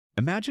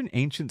Imagine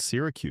ancient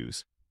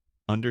Syracuse,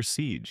 under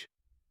siege.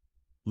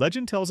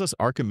 Legend tells us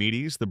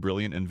Archimedes, the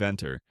brilliant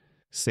inventor,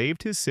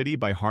 saved his city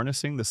by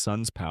harnessing the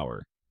sun's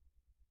power.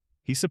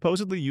 He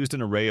supposedly used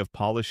an array of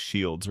polished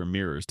shields or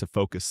mirrors to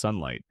focus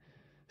sunlight,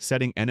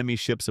 setting enemy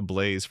ships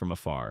ablaze from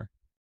afar.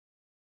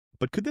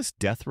 But could this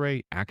death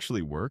ray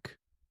actually work?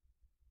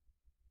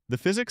 The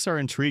physics are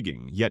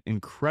intriguing, yet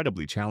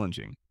incredibly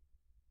challenging.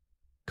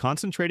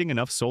 Concentrating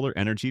enough solar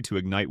energy to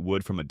ignite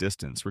wood from a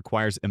distance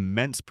requires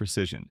immense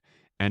precision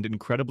and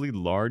incredibly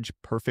large,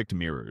 perfect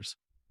mirrors.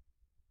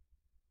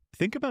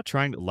 Think about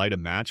trying to light a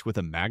match with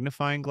a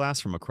magnifying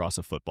glass from across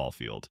a football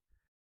field.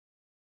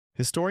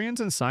 Historians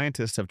and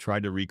scientists have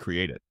tried to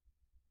recreate it.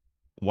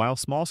 While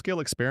small-scale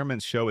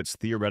experiments show it's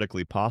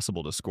theoretically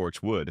possible to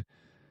scorch wood,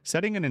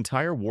 setting an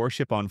entire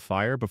warship on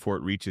fire before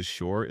it reaches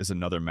shore is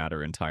another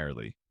matter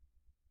entirely.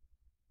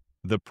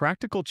 The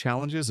practical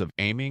challenges of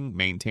aiming,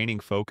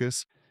 maintaining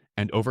focus,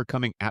 and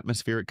overcoming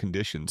atmospheric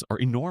conditions are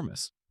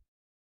enormous.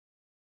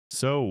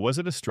 So, was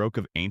it a stroke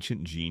of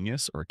ancient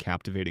genius or a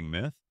captivating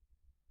myth?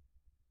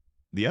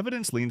 The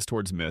evidence leans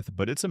towards myth,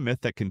 but it's a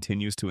myth that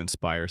continues to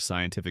inspire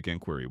scientific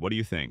inquiry. What do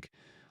you think?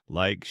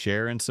 Like,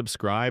 share, and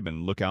subscribe,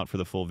 and look out for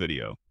the full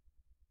video.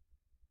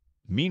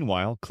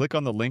 Meanwhile, click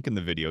on the link in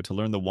the video to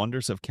learn the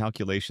wonders of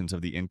calculations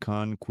of the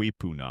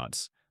inconceivable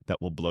knots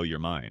that will blow your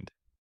mind.